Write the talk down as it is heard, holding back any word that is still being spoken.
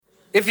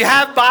If you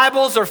have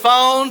Bibles or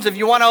phones, if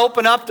you want to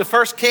open up to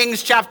 1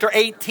 Kings chapter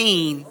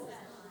 18.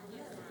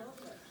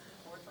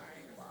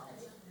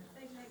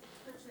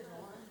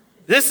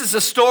 This is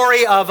a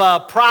story of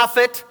a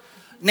prophet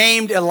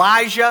named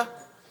Elijah.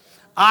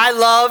 I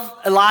love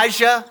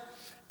Elijah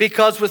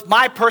because with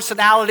my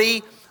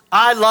personality,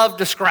 I love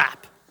to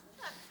scrap.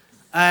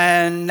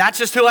 And that's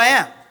just who I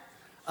am.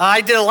 I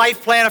did a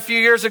life plan a few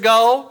years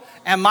ago,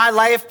 and my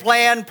life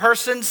plan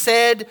person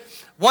said,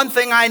 one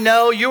thing I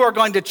know, you are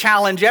going to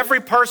challenge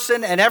every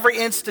person and every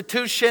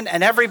institution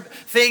and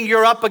everything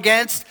you're up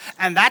against,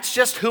 and that's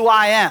just who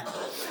I am.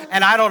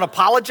 And I don't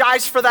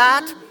apologize for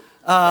that.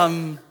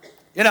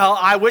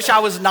 I wish I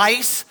was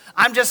nice.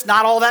 I'm just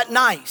not all that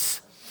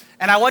nice.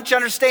 And I want you to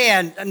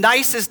understand,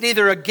 nice is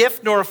neither a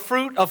gift nor a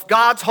fruit of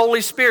God's Holy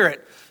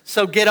Spirit,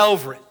 so get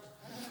over it.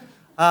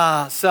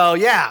 And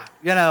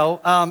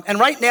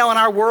right now in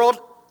our world,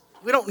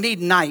 we don't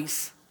need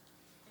nice.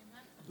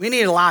 We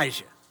need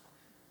Elijah.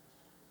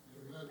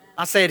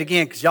 I'll say it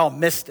again because y'all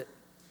missed it.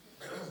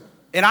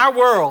 In our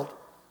world,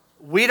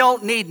 we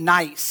don't need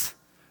nice.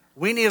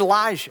 We need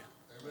Elijah.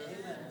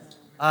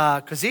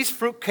 Because these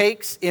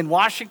fruitcakes in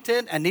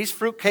Washington and these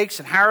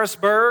fruitcakes in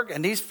Harrisburg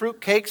and these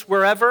fruitcakes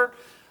wherever,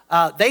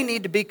 they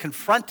need to be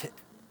confronted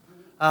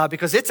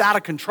because it's out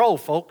of control,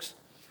 folks.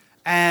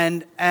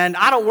 And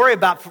I don't worry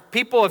about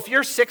people. If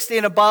you're 60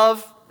 and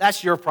above,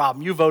 that's your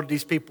problem. You voted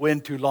these people in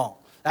too long.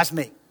 That's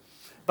me.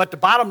 But the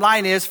bottom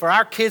line is, for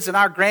our kids and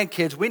our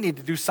grandkids, we need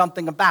to do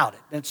something about it.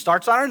 And it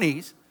starts on our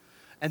knees,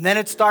 and then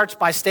it starts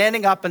by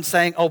standing up and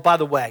saying, oh, by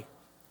the way,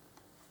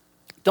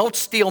 don't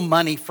steal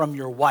money from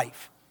your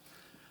wife.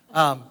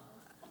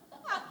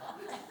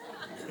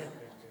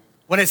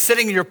 When it's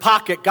sitting in your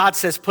pocket, God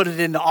says put it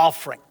in the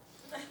offering.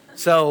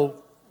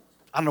 So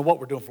I don't know what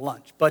we're doing for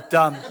lunch, but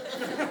God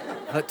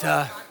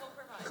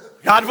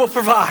will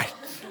provide.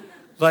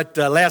 But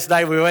last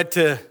night we went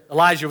to,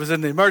 Elijah was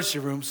in the emergency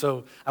room,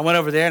 so I went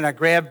over there and I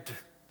grabbed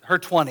her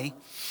 20,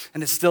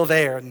 and it's still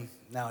there, and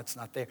now it's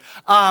not there.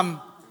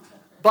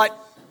 But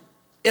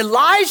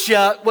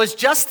Elijah was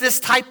just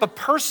this type of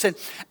person,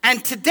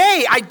 and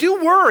today I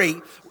do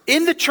worry,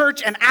 in the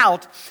church and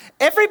out,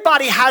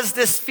 everybody has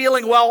this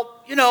feeling,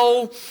 well,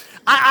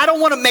 I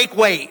don't want to make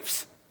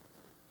waves.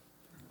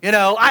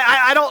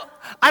 I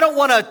don't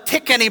want to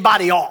tick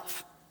anybody off.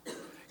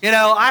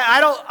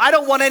 I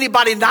don't want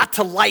anybody not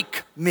to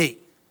like me,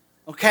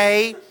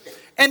 okay?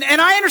 And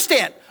I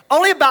understand,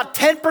 only about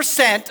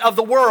 10% of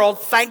the world,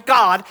 thank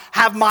God,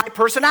 have my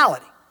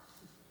personality.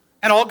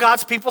 And all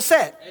God's people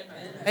said,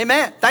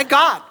 amen. Thank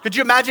God. Could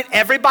you imagine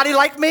everybody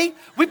like me?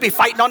 We'd be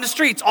fighting on the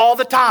streets all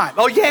the time.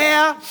 Oh,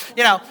 yeah,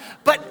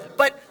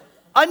 But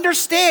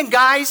understand,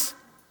 guys,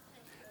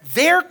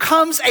 there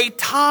comes a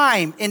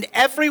time in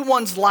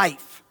everyone's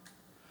life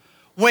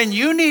when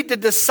you need to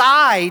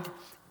decide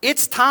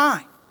it's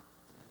time.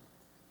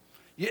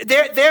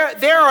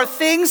 There are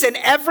things in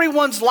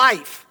everyone's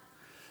life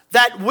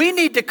that we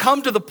need to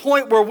come to the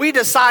point where we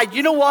decide,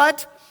 you know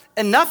what?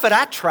 Enough of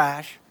that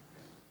trash.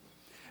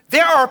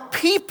 There are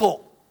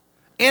people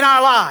in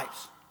our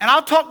lives, and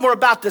I'll talk more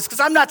about this because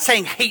I'm not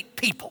saying hate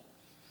people,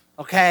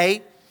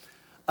 okay?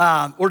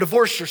 Or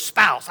divorce your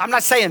spouse. I'm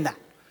not saying that.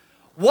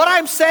 What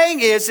I'm saying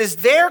is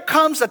there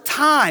comes a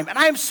time, and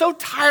I am so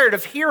tired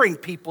of hearing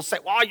people say,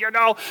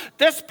 well,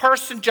 this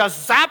person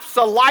just zaps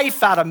the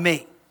life out of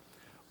me.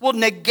 Well,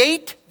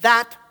 negate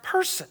that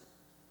person.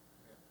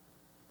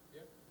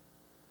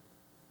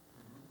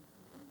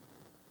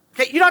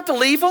 Okay, you don't have to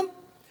leave them.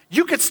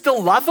 You could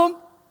still love them.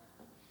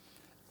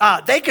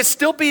 They could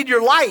still be in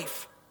your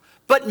life.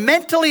 But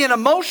mentally and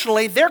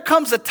emotionally, there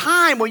comes a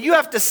time where you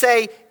have to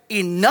say,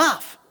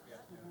 enough.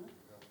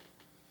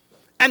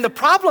 And the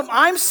problem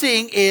I'm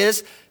seeing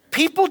is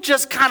people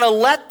just kind of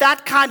let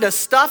that kind of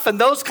stuff and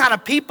those kind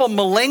of people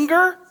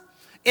malinger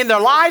in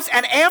their lives.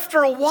 And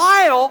after a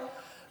while,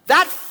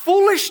 that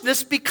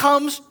foolishness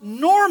becomes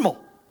normal.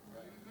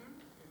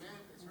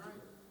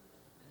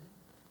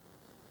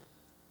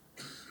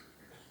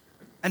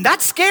 And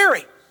that's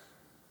scary.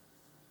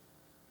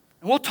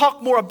 And we'll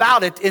talk more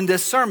about it in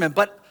this sermon.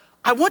 But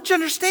I want you to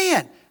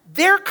understand,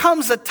 there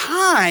comes a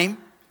time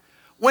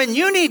when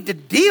you need to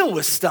deal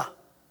with stuff.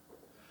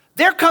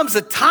 There comes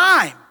a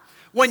time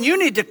when you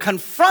need to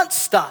confront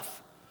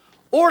stuff.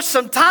 Or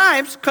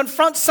sometimes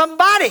confront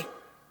somebody.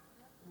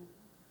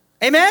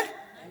 Amen?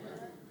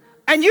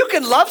 And you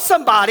can love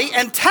somebody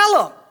and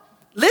tell them,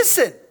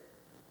 listen,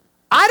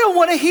 I don't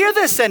want to hear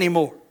this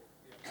anymore.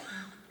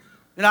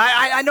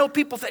 I know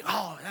people think,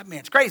 oh, that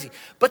man's crazy.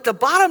 But the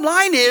bottom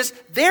line is,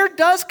 there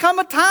does come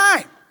a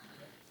time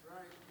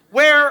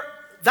where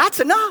that's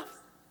enough,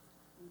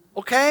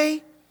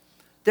 okay?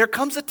 There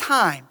comes a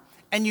time,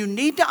 and you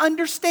need to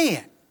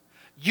understand,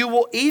 you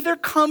will either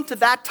come to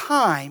that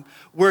time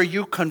where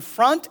you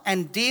confront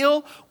and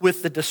deal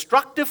with the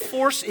destructive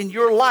force in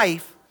your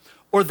life,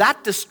 or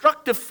that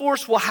destructive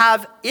force will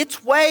have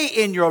its way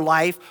in your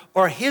life,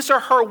 or his or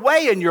her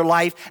way in your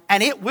life,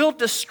 and it will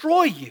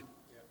destroy you.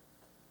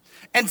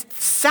 And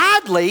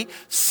sadly,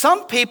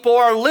 some people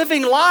are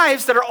living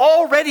lives that are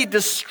already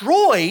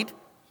destroyed,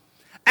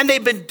 And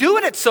they've been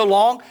doing it so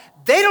long,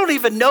 they don't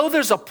even know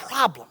there's a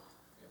problem.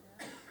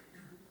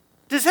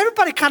 Does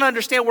everybody kind of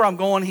understand where I'm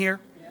going here?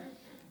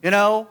 You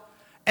know?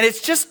 And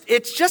it's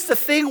just a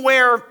thing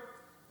where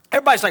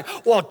everybody's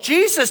like, well,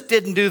 Jesus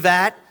didn't do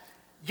that.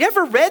 You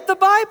ever read the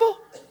Bible?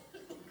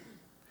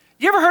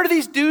 You ever heard of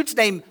these dudes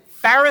named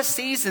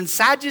Pharisees and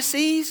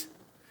Sadducees?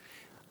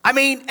 I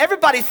mean,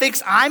 everybody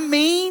thinks I'm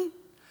mean.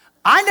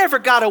 I never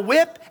got a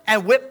whip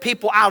and whipped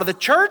people out of the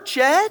church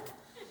yet.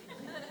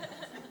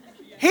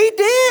 He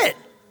did.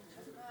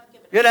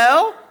 You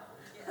know?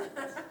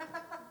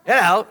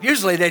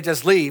 Usually they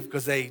just leave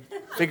because they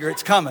figure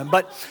it's coming.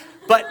 But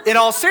in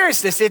all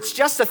seriousness, it's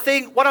just a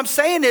thing. What I'm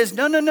saying is,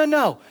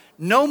 no.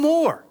 No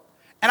more.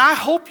 And I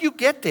hope you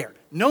get there.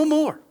 No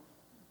more.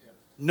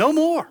 No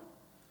more.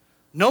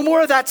 No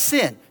more of that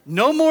sin.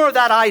 No more of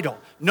that idol.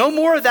 No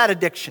more of that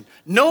addiction.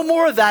 No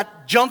more of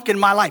that junk in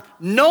my life.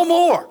 No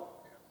more.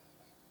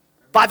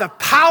 By the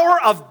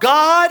power of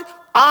God,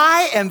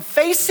 I am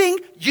facing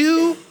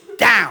you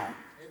down.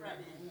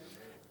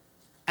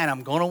 And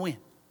I'm going to win.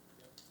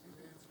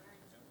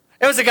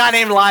 There was a guy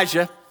named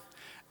Elijah,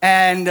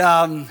 and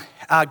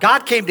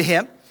God came to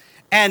him,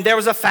 and there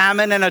was a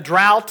famine and a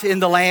drought in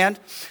the land.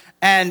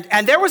 And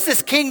there was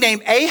this king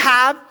named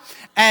Ahab,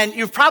 and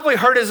you've probably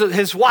heard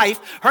his wife.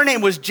 Her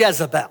name was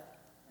Jezebel.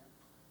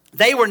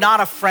 They were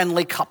not a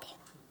friendly couple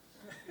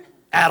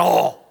at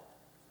all,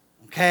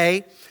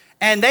 okay?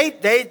 And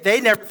they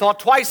never thought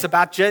twice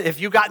about you.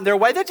 If you got in their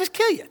way, they'd just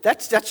kill you.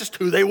 That's just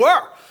who they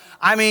were.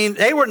 I mean,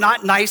 they were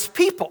not nice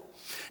people.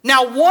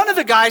 Now, one of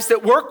the guys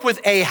that worked with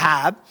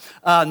Ahab,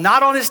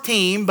 not on his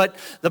team, but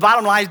the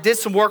bottom line, did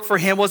some work for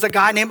him, was a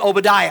guy named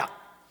Obadiah.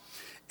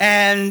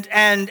 And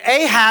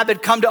Ahab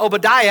had come to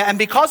Obadiah, and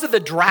because of the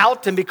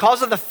drought and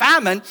because of the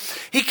famine,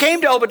 he came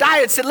to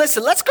Obadiah and said,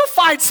 listen, let's go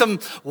find some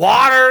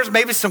waters,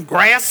 maybe some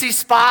grassy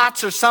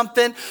spots or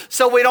something,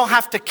 so we don't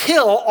have to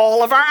kill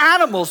all of our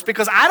animals,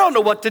 because I don't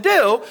know what to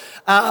do.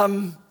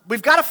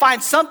 We've got to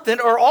find something,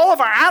 or all of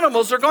our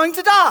animals are going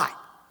to die.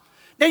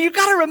 Now, you've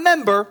got to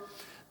remember,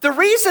 the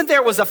reason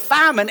there was a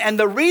famine and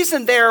the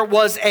reason there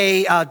was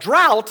a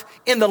drought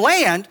in the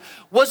land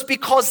was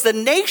because the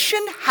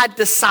nation had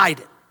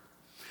decided.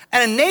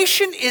 And a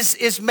nation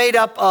is made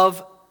up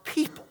of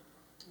people.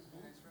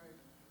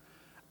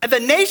 And the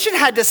nation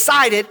had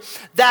decided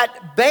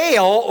that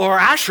Baal or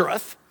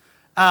Ashereth,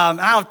 I don't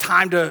have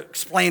time to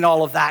explain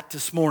all of that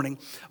this morning,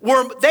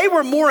 they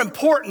were more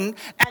important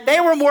and they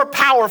were more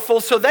powerful,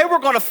 so they were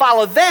going to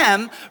follow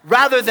them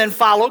rather than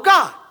follow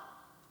God.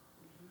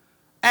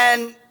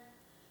 And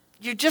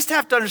you just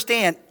have to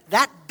understand,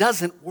 that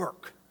doesn't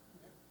work.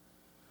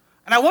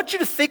 And I want you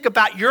to think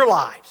about your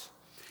lives.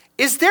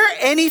 Is there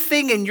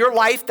anything in your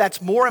life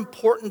that's more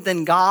important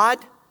than God?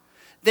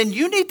 Then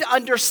you need to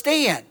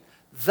understand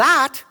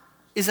that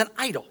is an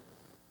idol.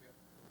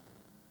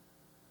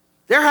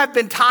 There have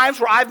been times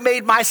where I've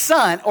made my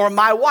son or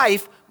my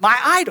wife my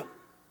idol.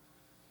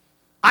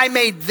 I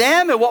made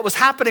them and what was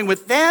happening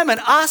with them and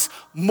us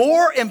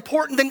more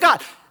important than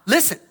God.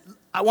 Listen,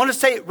 I want to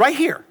say it right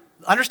here.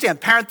 Understand,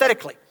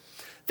 parenthetically,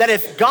 that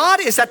if God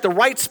is at the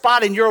right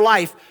spot in your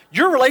life,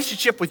 your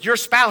relationship with your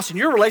spouse and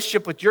your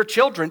relationship with your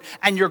children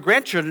and your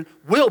grandchildren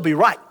will be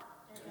right.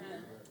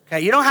 Okay,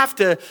 you don't have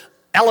to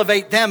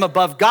elevate them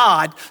above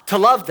God to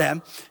love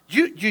them.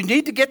 You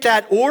need to get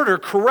that order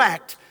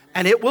correct,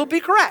 and it will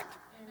be correct.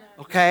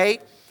 Okay?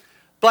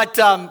 But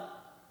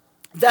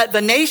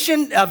the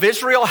nation of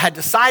Israel had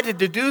decided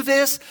to do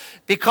this.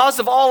 Because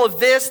of all of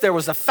this, there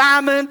was a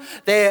famine.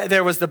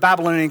 There was the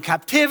Babylonian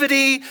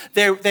captivity.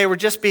 They were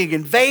just being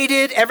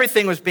invaded.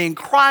 Everything was being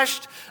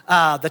crushed.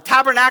 The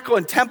tabernacle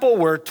and temple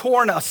were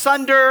torn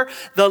asunder.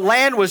 The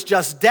land was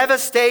just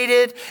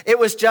devastated. It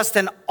was just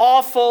an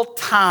awful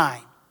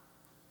time.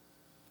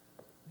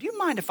 Do you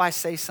mind if I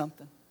say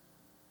something?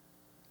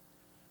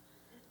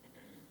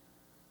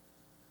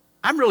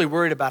 I'm really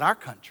worried about our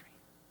country.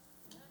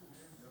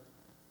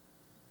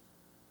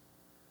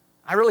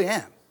 I really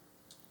am.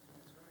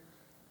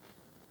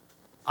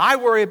 I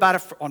worry about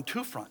it on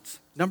two fronts.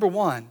 Number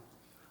one,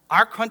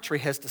 our country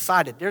has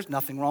decided there's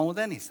nothing wrong with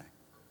anything.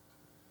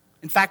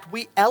 In fact,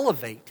 we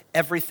elevate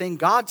everything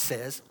God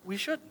says we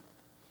shouldn't.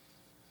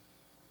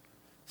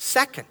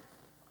 Second,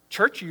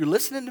 church, are you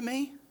listening to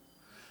me?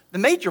 The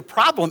major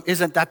problem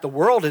isn't that the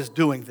world is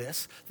doing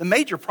this. The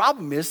major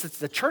problem is that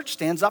the church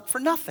stands up for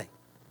nothing.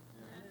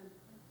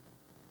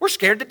 We're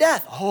scared to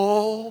death.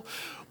 Oh,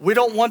 we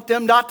don't want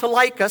them not to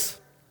like us.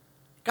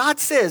 God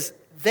says,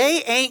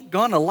 they ain't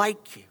gonna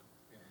like you.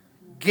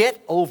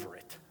 Get over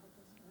it.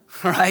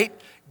 All right?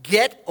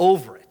 Get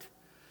over it.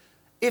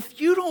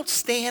 If you don't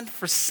stand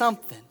for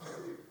something,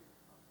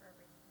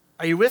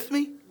 are you with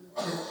me?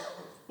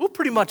 We'll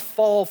pretty much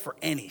fall for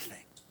anything.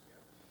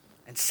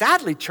 And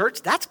sadly,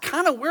 church, that's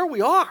kind of where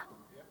we are.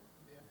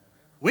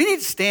 We need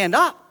to stand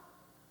up.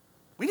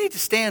 We need to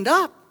stand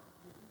up.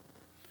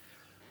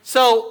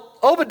 So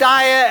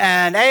Obadiah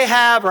and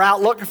Ahab are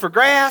out looking for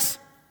grass.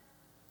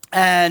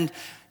 And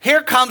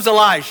here comes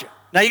Elijah.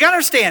 Now you got to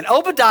understand,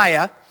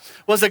 Obadiah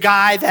was a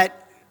guy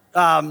that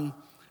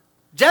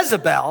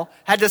Jezebel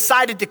had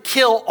decided to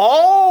kill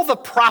all the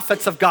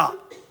prophets of God,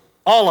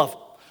 all of them.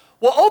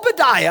 Well,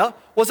 Obadiah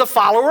was a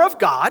follower of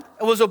God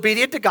and was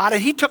obedient to God,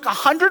 and he took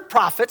 100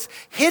 prophets,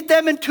 hid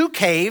them in 2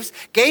 caves,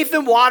 gave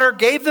them water,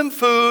 gave them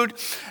food,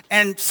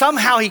 and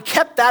somehow he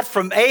kept that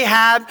from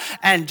Ahab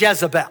and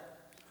Jezebel, all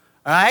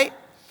right?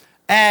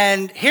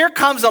 And here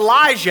comes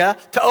Elijah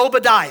to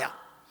Obadiah,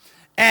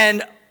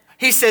 and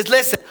he says,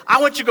 listen,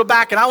 I want you to go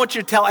back and I want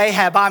you to tell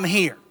Ahab I'm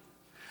here.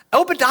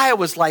 Obadiah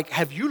was like,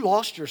 have you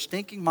lost your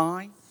stinking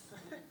mind?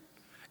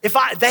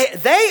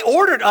 They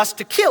ordered us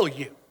to kill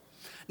you.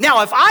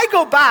 Now, if I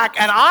go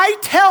back and I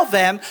tell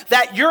them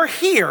that you're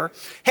here,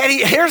 and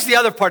here's the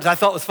other part that I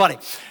thought was funny.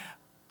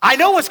 I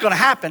know what's going to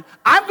happen.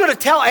 I'm going to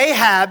tell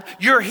Ahab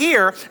you're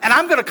here, and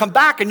I'm going to come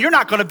back and you're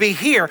not going to be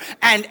here.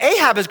 And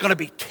Ahab is going to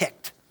be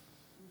ticked.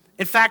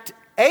 In fact,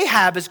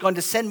 Ahab is going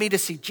to send me to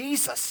see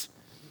Jesus.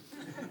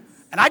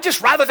 And I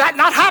just rather that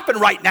not happen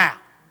right now.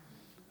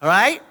 All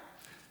right?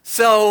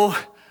 So,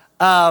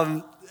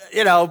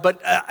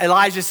 but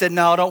Elijah said,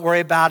 no, don't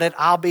worry about it.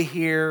 I'll be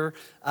here.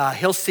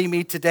 He'll see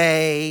me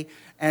today.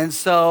 And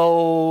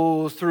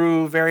so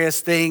through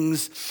various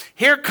things,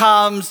 here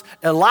comes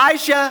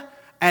Elijah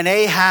and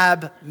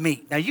Ahab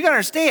meet. Now you got to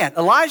understand,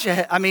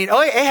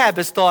 Ahab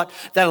has thought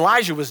that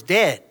Elijah was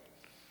dead.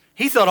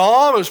 He thought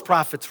all those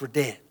prophets were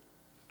dead.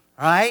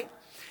 All right?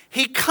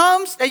 He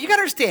comes, now you got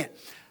to understand,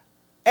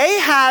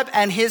 Ahab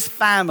and his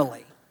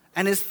family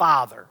and his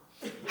father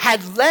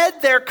had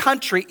led their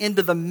country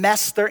into the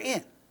mess they're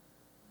in.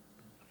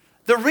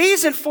 The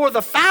reason for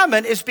the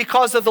famine is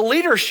because of the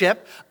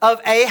leadership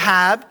of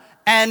Ahab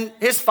and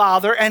his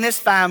father and his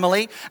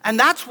family, and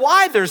that's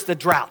why there's the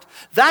drought.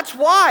 That's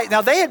why,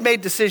 now they had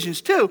made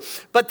decisions too,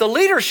 but the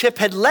leadership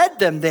had led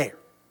them there.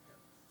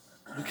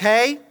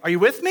 Okay? Are you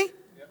with me?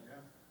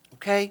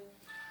 Okay?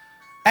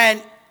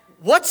 And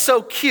what's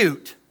so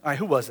cute, all right,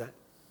 who was that?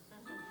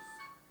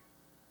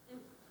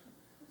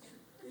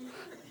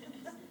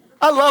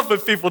 I love when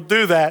people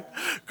do that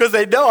because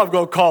they know I'm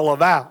going to call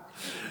them out.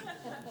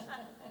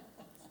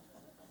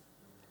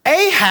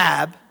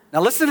 Ahab,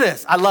 now listen to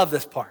this. I love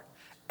this part.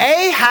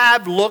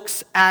 Ahab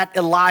looks at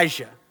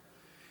Elijah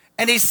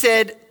and he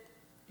said,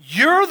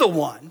 you're the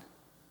one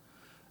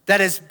that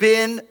has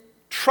been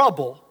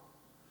trouble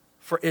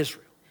for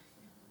Israel.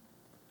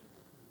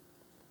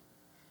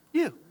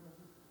 You.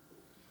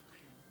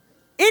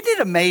 Isn't it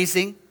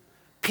amazing?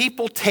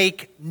 People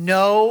take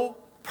no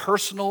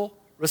personal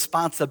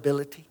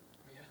responsibility.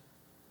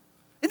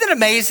 Isn't it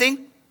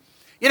amazing?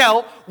 You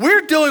know,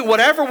 we're doing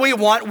whatever we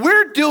want.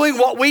 We're doing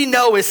what we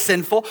know is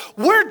sinful.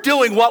 We're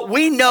doing what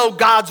we know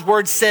God's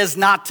word says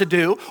not to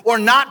do, or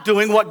not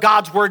doing what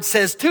God's word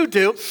says to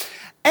do.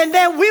 And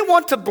then we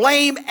want to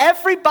blame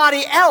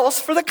everybody else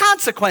for the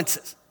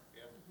consequences.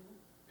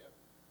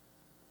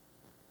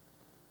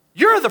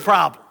 You're the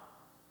problem.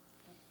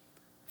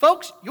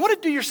 Folks, you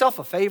want to do yourself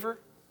a favor?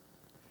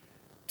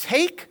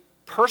 Take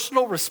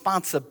personal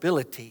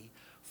responsibility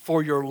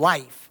for your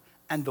life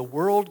and the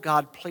world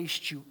God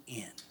placed you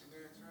in.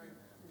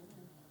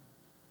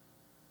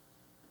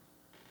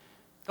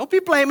 Don't be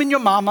blaming your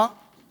mama.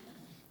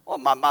 Well,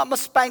 my mama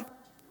spanked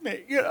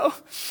me, you know.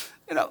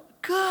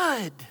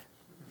 Good.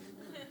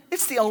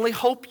 It's the only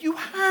hope you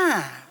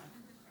have.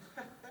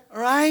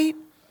 All right?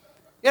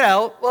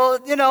 I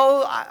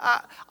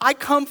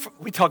come from,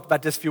 we talked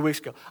about this a few weeks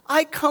ago.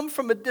 I come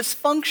from a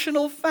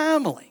dysfunctional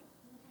family.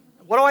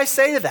 What do I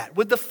say to that?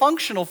 Would the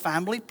functional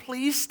family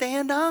please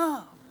stand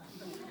up?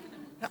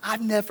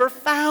 I've never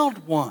found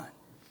one,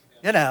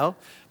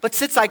 But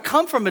since I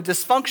come from a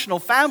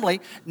dysfunctional family,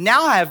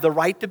 now I have the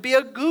right to be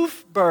a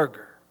goof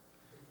burger.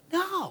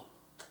 No,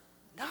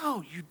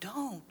 you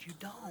don't.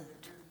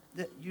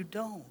 You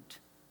don't.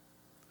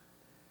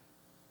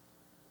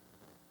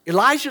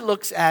 Elijah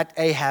looks at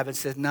Ahab and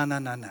says, no.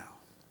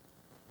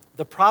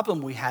 The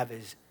problem we have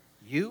is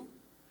you,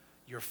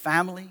 your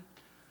family,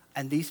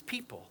 and these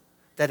people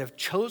that have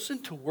chosen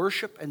to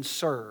worship and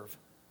serve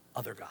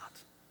other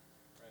gods.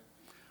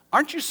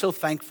 Aren't you so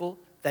thankful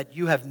that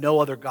you have no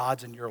other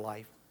gods in your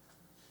life?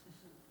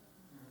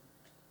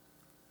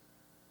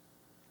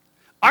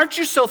 Aren't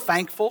you so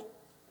thankful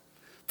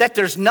that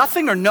there's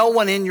nothing or no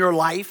one in your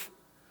life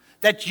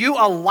that you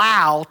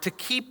allow to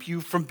keep you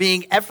from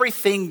being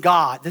everything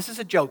God, this is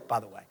a joke, by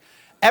the way,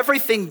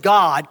 everything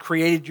God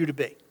created you to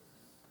be?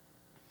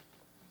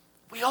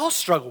 We all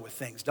struggle with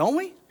things, don't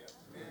we?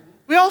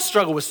 We all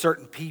struggle with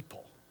certain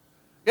people.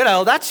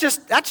 That's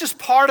just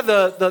part of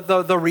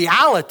the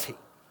reality.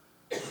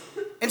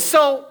 And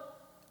so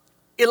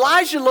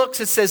Elijah looks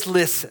and says,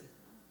 listen,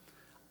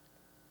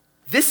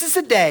 this is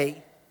a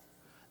day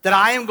that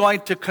I am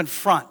going to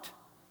confront.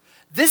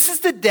 This is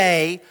the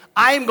day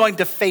I am going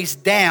to face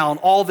down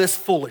all this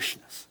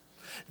foolishness.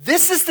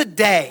 This is the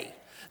day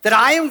that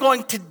I am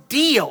going to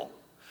deal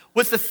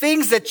with the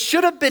things that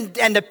should have been,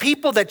 and the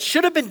people that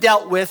should have been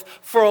dealt with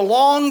for a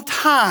long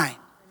time.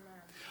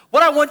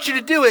 What I want you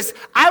to do is,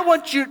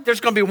 there's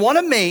going to be one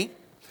of me,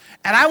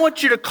 And I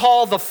want you to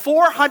call the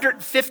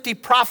 450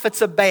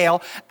 prophets of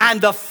Baal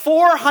and the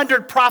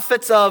 400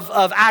 prophets of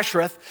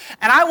Ashereth.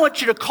 And I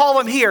want you to call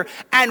them here.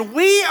 And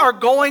we are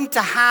going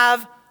to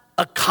have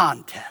a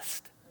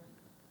contest.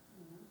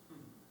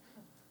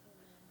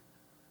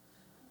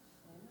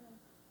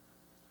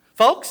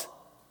 Folks,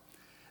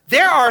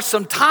 there are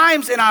some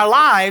times in our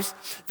lives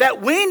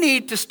that we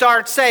need to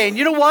start saying,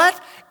 you know what?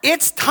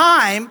 It's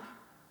time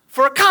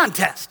for a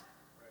contest.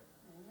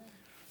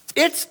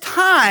 It's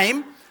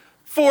time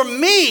for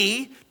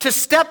me to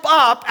step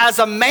up as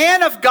a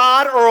man of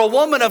God or a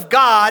woman of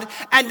God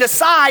and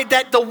decide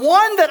that the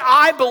one that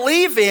I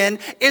believe in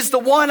is the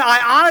one I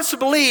honestly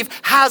believe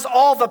has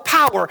all the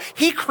power.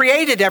 He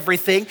created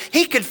everything.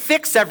 He can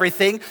fix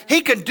everything.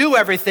 He can do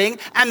everything.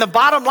 And the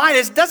bottom line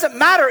is, it doesn't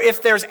matter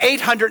if there's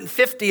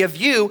 850 of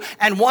you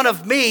and one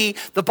of me.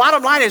 The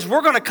bottom line is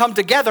we're going to come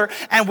together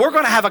and we're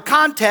going to have a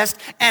contest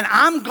and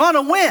I'm going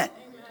to win.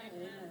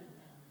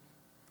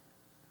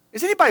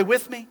 Is anybody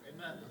with me?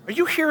 Are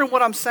you hearing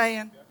what I'm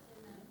saying?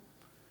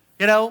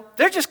 You know,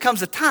 there just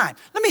comes a time.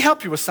 Let me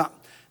help you with something.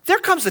 There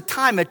comes a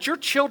time that your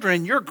children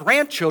and your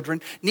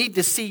grandchildren need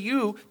to see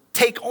you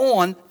take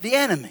on the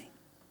enemy.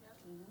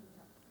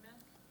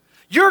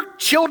 Your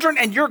children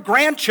and your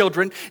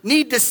grandchildren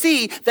need to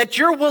see that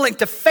you're willing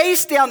to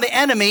face down the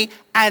enemy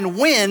and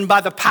win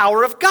by the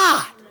power of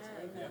God.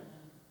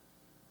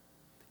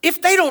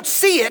 If they don't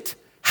see it,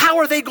 how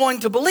are they going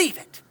to believe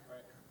it?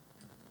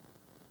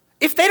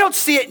 If they don't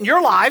see it in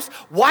your lives,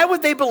 why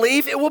would they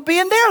believe it will be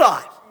in their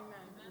lives?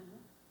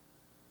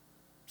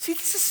 See,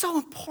 this is so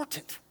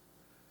important.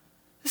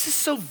 This is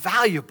so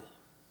valuable.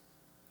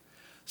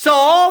 So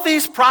all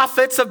these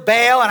prophets of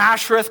Baal and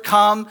Ashereth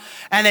come,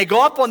 and they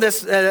go up on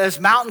this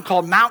mountain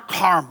called Mount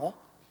Carmel,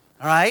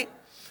 all right?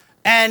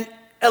 And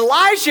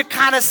Elijah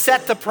kind of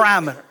set the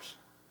parameters.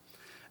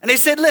 And he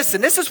said,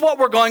 listen, this is what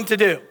we're going to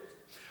do.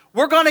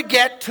 We're going to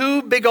get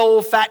 2 big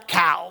old fat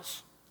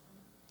cows.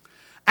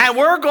 And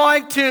you're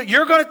going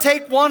to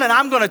take one and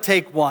I'm going to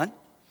take one.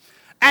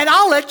 And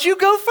I'll let you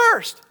go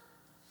first.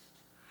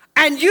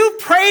 And you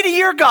pray to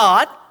your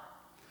God.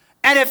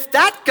 And if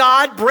that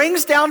God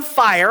brings down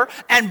fire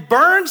and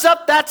burns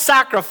up that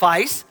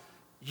sacrifice,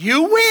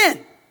 you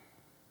win.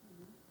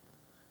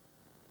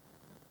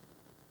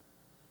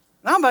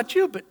 I don't know about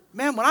you, but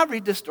man, when I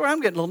read this story, I'm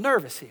getting a little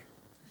nervous here.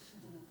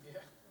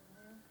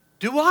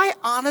 Do I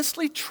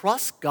honestly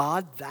trust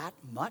God that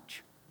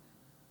much?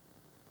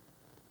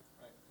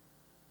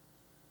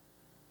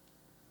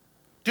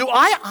 Do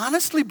I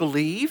honestly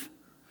believe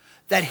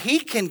that he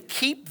can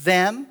keep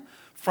them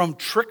from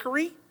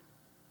trickery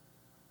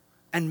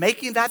and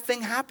making that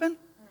thing happen?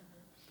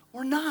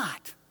 Or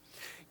not?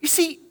 You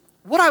see,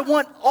 what I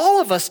want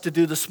all of us to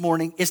do this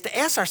morning is to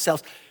ask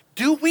ourselves,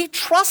 do we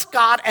trust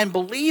God and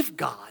believe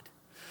God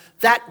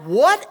that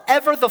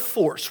whatever the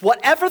force,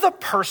 whatever the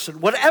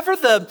person, whatever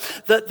the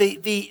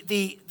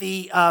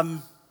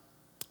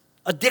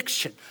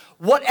addiction,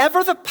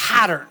 whatever the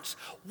patterns,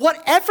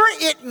 whatever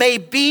it may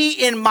be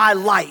in my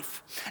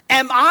life,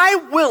 am I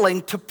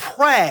willing to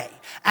pray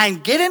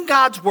and get in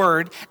God's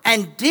word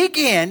and dig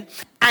in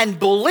and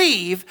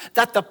believe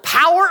that the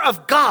power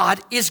of God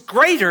is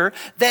greater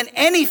than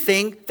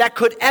anything that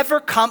could ever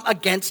come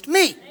against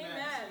me? Amen.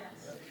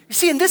 You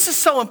see, and this is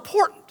so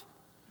important.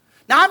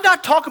 Now, I'm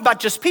not talking about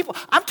just people.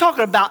 I'm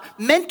talking about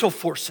mental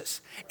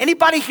forces.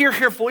 Anybody here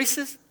hear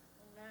voices?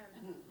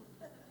 Amen.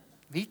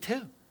 Me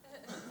too.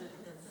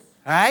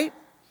 All right?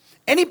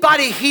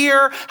 Anybody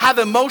here have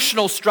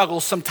emotional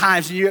struggles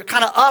sometimes? And you're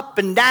kind of up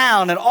and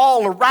down and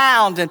all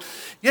around. And,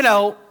 you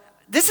know,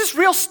 this is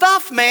real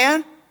stuff,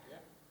 man.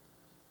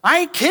 I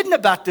ain't kidding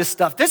about this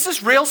stuff. This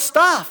is real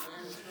stuff.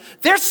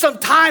 There's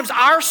sometimes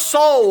our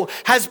soul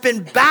has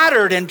been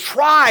battered and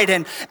tried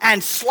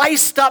and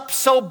sliced up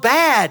so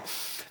bad.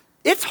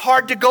 It's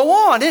hard to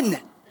go on, isn't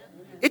it?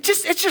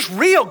 It's just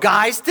real,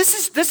 guys.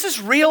 This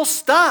is real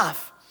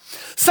stuff.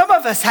 Some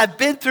of us have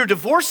been through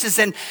divorces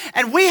and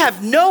we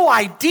have no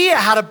idea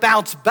how to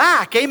bounce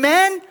back.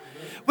 Amen?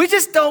 We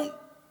just don't,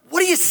 what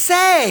do you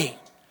say?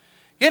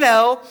 You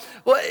know,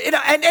 well, you know,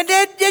 and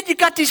then you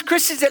got these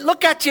Christians that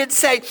look at you and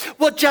say,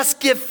 well, just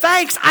give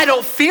thanks. I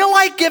don't feel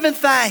like giving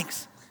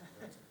thanks.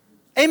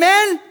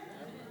 Amen?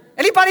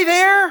 Anybody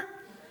there?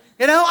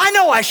 You know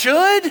I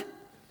should,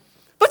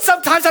 but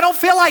sometimes I don't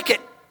feel like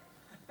it.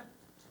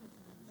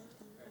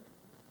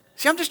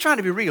 See, I'm just trying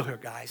to be real here,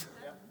 guys.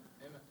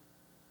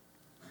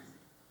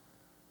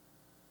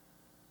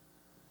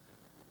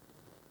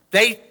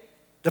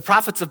 The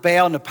prophets of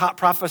Baal and the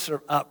prophets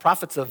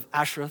of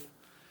Ashereth,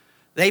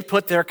 they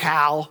put their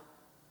cow,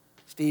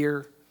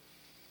 steer,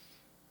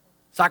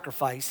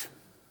 sacrifice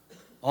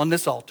on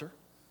this altar.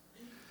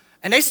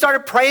 And they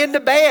started praying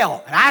to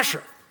Baal and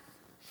Ashereth.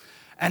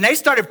 And they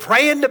started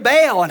praying to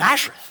Baal and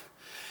Ashereth.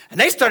 And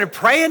they started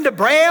praying to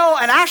Baal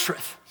and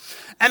Ashereth.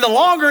 And the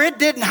longer it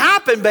didn't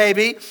happen,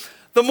 baby,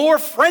 the more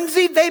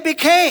frenzied they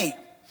became.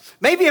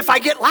 Maybe if I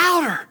get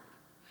louder,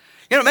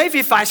 maybe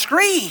if I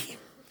scream,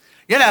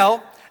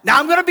 now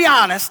I'm going to be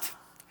honest,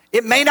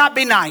 it may not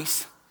be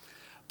nice,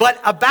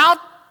 but about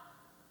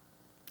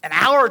an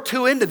hour or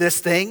two into this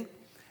thing,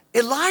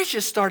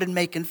 Elijah started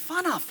making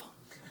fun of him.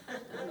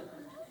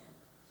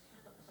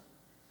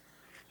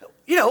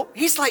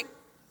 He's like,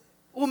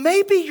 well,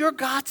 maybe your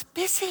God's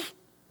busy.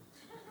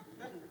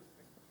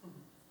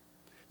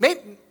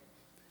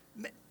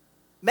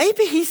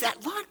 Maybe he's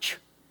at lunch.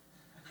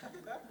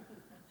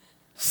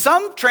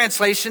 Some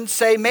translations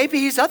say maybe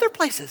he's other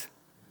places.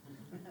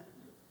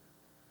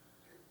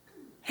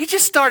 He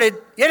just started,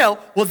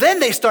 well, then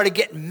they started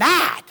getting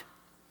mad.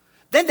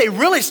 Then they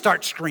really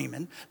start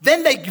screaming.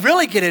 Then they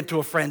really get into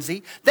a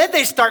frenzy. Then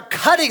they start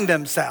cutting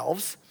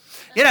themselves,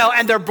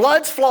 and their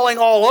blood's flowing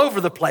all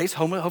over the place.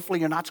 Hopefully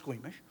you're not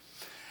squeamish.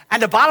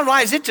 And the bottom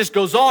line is it just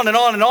goes on and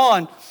on and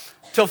on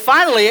till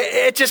finally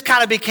it just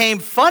kind of became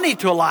funny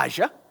to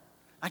Elijah.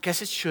 I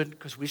guess it shouldn't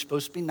because we're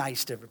supposed to be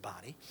nice to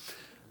everybody.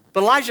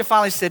 But Elijah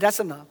finally said, that's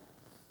enough.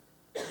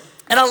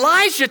 And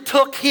Elijah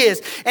took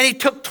and he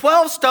took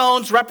 12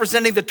 stones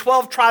representing the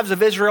 12 tribes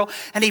of Israel,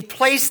 and he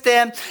placed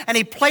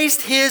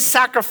his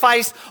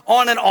sacrifice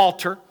on an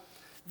altar.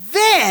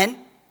 Then,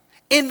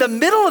 in the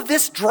middle of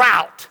this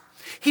drought,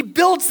 he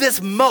builds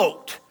this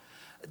moat,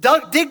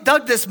 dug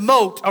this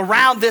moat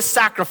around this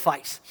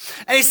sacrifice.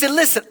 And he said,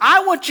 listen,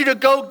 I want you to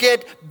go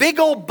get big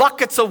old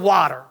buckets of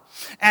water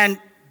and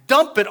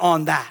dump it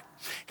on that.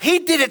 He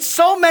did it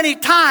so many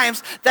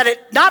times that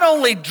it not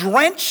only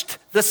drenched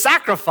the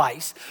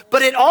sacrifice,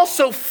 but it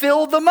also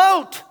filled the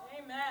moat.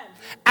 Amen.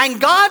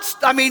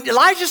 And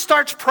Elijah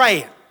starts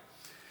praying.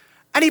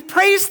 And he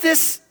prays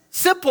this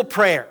simple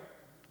prayer.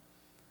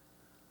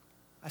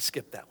 I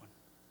skipped that one.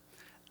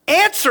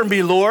 Answer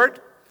me, Lord,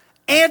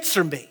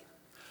 answer me.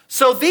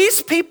 So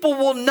these people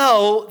will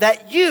know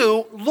that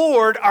you,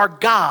 Lord, are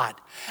God,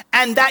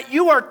 and that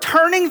you are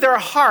turning their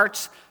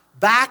hearts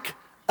back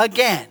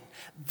again.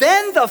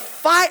 Then the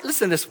fire,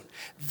 listen to this one.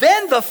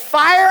 Then the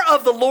fire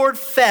of the Lord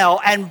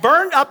fell and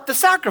burned up the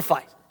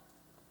sacrifice.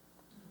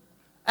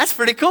 That's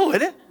pretty cool,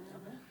 isn't it?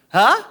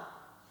 Huh?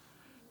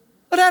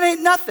 But that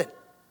ain't nothing.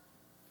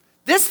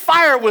 This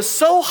fire was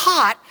so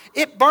hot,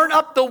 it burned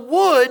up the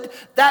wood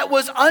that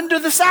was under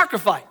the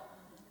sacrifice.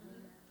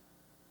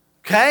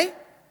 Okay?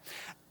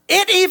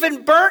 It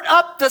even burnt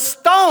up the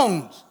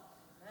stones.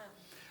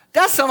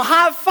 That's some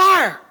hot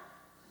fire.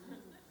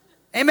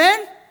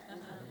 Amen?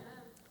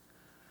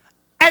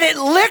 And it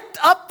licked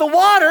up the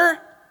water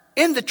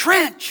in the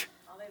trench.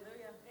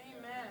 Hallelujah.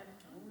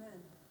 Amen.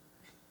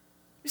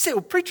 You say,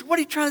 well, preacher, what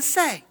are you trying to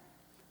say?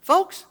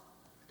 Folks,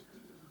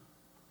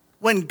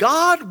 when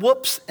God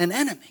whoops an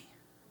enemy,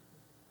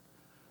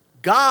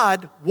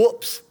 God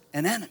whoops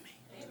an enemy.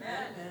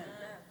 Amen.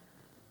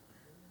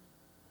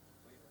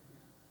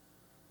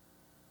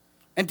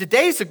 And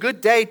today's a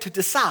good day to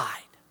decide.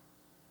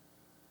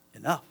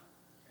 Enough.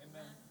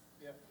 Amen.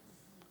 Yep.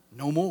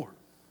 No more.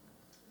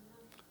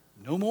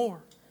 No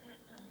more.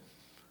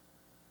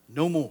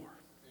 No more.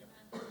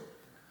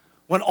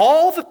 When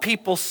all the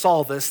people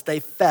saw this, they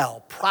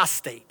fell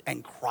prostrate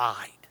and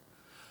cried,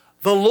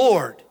 the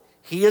Lord,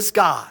 He is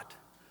God.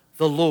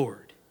 The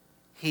Lord,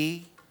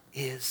 He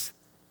is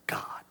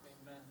God.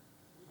 Amen.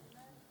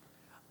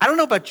 I don't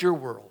know about your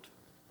world,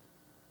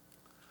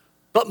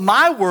 but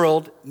my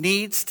world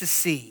needs to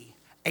see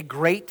a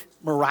great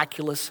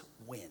miraculous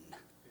win.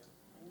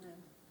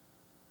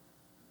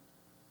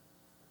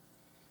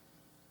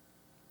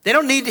 They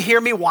don't need to hear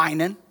me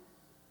whining.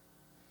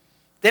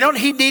 They don't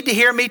need to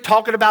hear me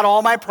talking about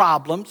all my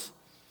problems.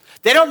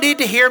 They don't need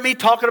to hear me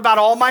talking about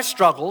all my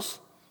struggles.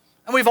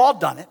 And we've all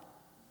done it.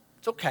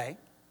 It's okay.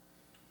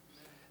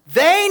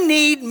 They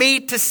need me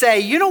to say,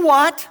 you know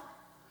what?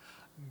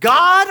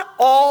 God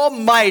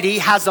Almighty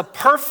has a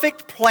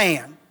perfect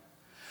plan.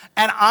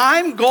 And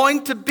I'm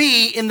going to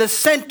be in the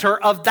center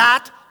of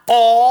that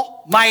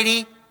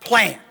almighty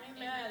plan.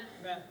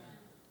 Amen.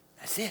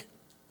 That's it.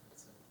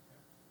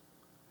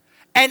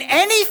 And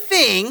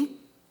anything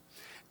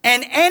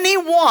and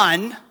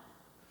anyone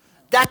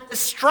that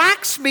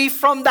distracts me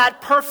from that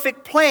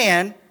perfect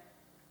plan,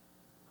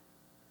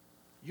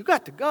 you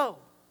got to go.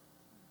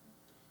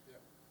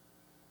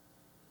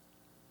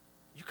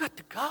 You got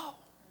to go.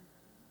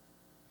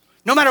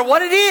 No matter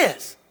what it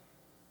is.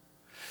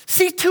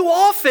 See, too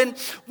often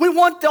we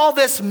want all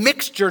this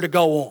mixture to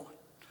go on.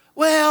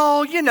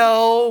 Well,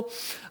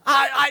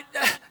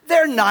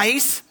 they're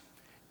nice.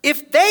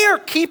 If they are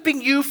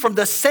keeping you from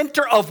the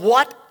center of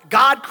what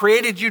God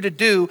created you to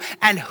do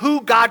and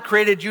who God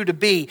created you to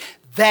be,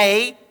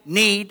 they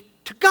need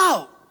to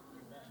go.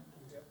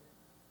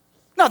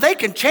 Now, they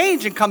can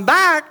change and come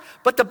back,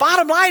 but the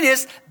bottom line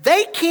is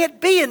they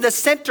can't be in the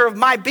center of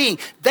my being.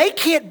 They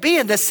can't be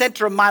in the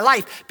center of my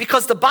life,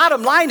 because the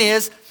bottom line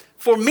is,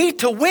 for me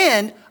to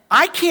win,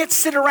 I can't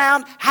sit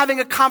around having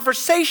a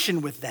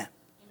conversation with them.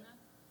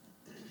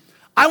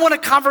 I want a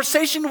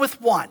conversation with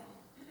one.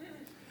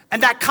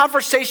 And that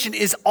conversation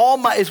is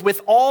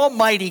with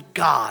Almighty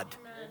God.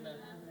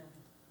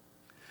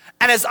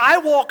 And as I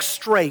walk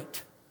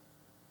straight,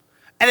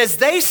 and as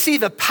they see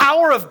the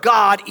power of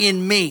God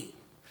in me,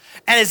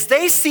 and as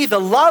they see the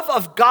love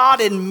of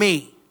God in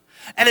me,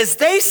 and as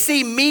they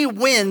see me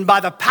win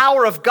by the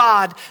power of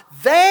God,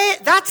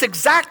 That's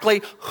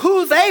exactly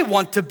who they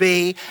want to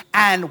be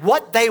and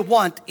what they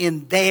want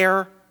in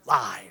their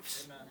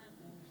lives.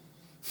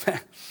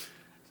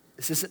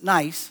 This isn't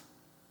nice,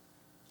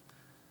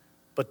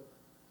 but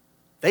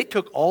they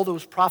took all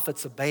those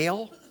prophets of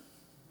Baal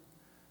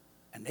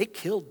and they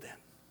killed them.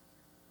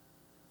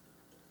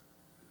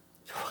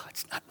 Oh,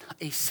 it's not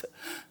nice.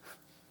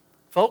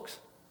 Folks,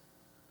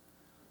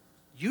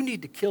 you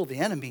need to kill the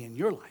enemy in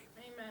your life.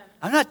 Amen.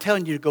 I'm not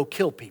telling you to go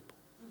kill people.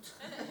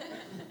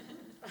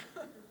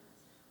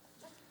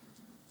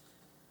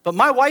 But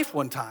my wife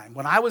one time,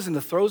 when I was in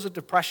the throes of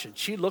depression,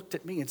 she looked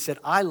at me and said,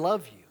 I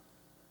love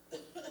you.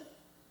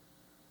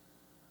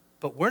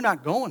 But we're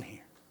not going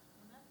here.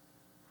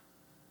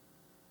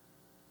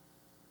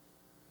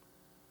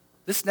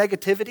 This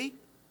negativity,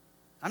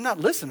 I'm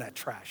not listening to that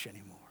trash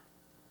anymore.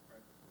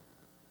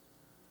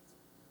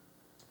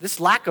 This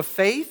lack of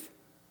faith,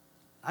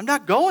 I'm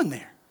not going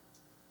there.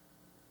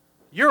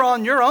 You're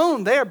on your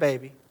own there,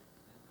 baby.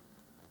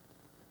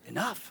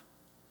 Enough.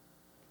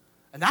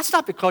 And that's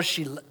not because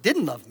she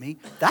didn't love me.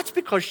 That's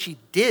because she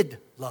did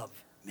love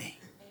me.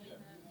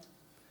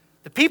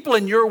 The people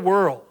in your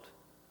world,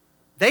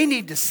 they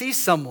need to see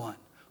someone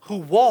who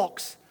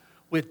walks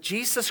with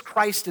Jesus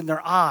Christ in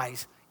their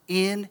eyes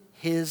in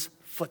his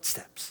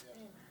footsteps.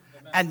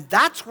 And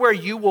that's where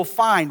you will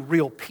find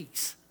real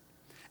peace.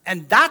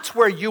 And that's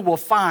where you will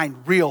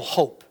find real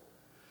hope.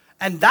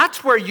 And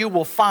that's where you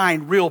will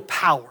find real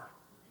power.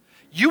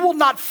 You will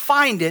not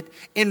find it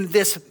in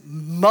this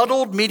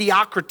muddled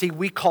mediocrity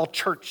we call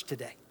church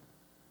today.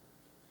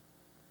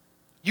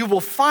 You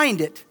will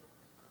find it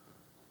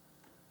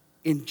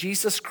in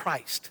Jesus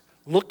Christ,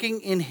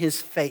 looking in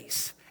his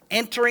face,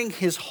 entering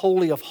his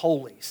holy of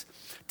holies,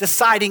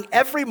 deciding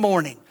every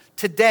morning,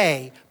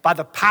 today, by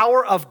the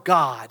power of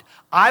God,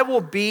 I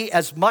will be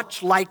as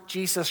much like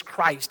Jesus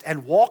Christ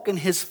and walk in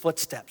his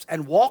footsteps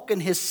and walk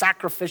in his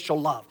sacrificial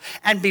love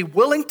and be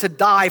willing to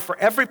die for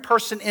every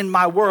person in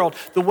my world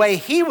the way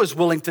he was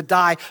willing to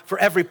die for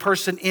every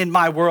person in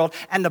my world.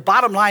 And the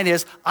bottom line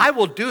is, I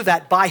will do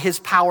that by his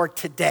power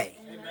today.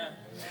 Amen.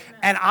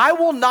 And I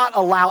will not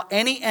allow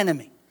any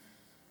enemy,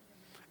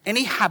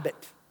 any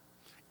habit,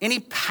 any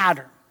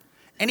pattern,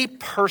 any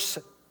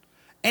person,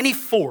 any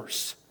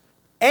force,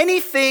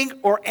 anything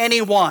or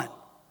anyone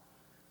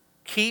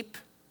keep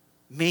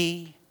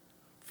me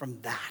from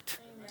that.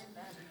 Amen.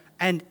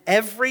 And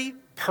every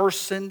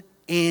person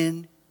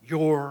in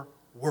your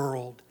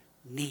world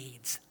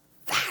needs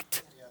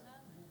that.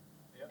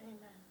 Yep.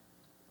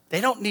 They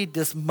don't need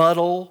this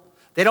muddle.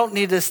 They don't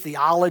need this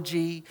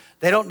theology.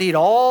 They don't need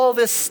all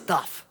this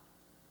stuff.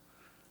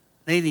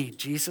 They need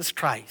Jesus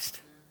Christ.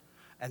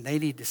 And they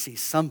need to see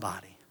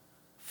somebody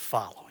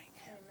following.